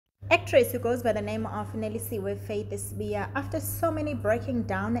Actress who goes by the name of Nelisiwe Sibiya, after so many breaking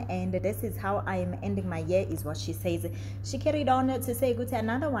down, and this is how I am ending my year, is what she says. She carried on to say, good,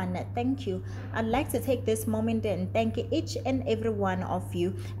 another one, thank you. I'd like to take this moment and thank each and every one of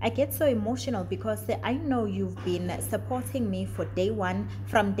you. I get so emotional because I know you've been supporting me from day one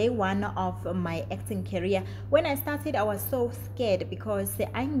of my acting career. When I started, I was so scared because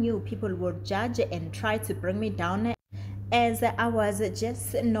I knew people would judge and try to bring me down, as I was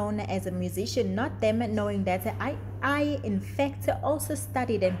just known as a musician, not them knowing that I in fact also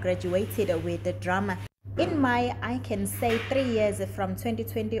studied and graduated with drama. In my, I can say, 3 years from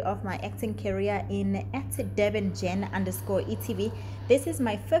 2020 of my acting career in @DurbanJen_ETV, this is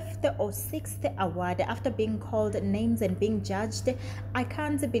my 5th or 6th award after being called names and being judged. I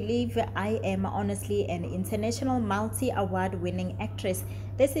can't believe I am honestly an international multi-award winning actress.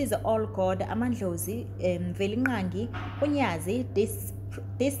 This is all God. Amandlozi, Velingangi, Unyazi. This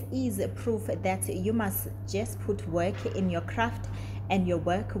is proof that you must just put work in your craft and your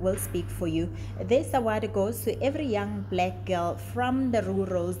work will speak for you. This award goes to every young black girl from the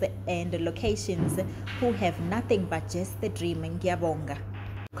rurals and locations who have nothing but just the dream. Ngiyabonga.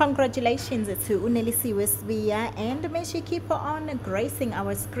 Congratulations to Nelisiwe Sibiya, and may she keep on gracing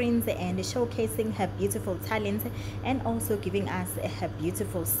our screens and showcasing her beautiful talent, and also giving us her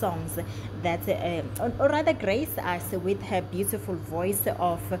beautiful songs that or rather grace us with her beautiful voice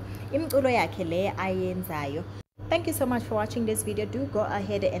of imculo yakhe le ayenzayo. Thank you so much for watching this video. Do go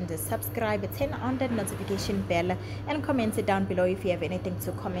ahead and subscribe, turn on the notification bell, and comment down below if you have anything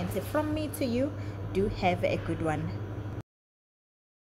to comment from me to you. Do have a good one.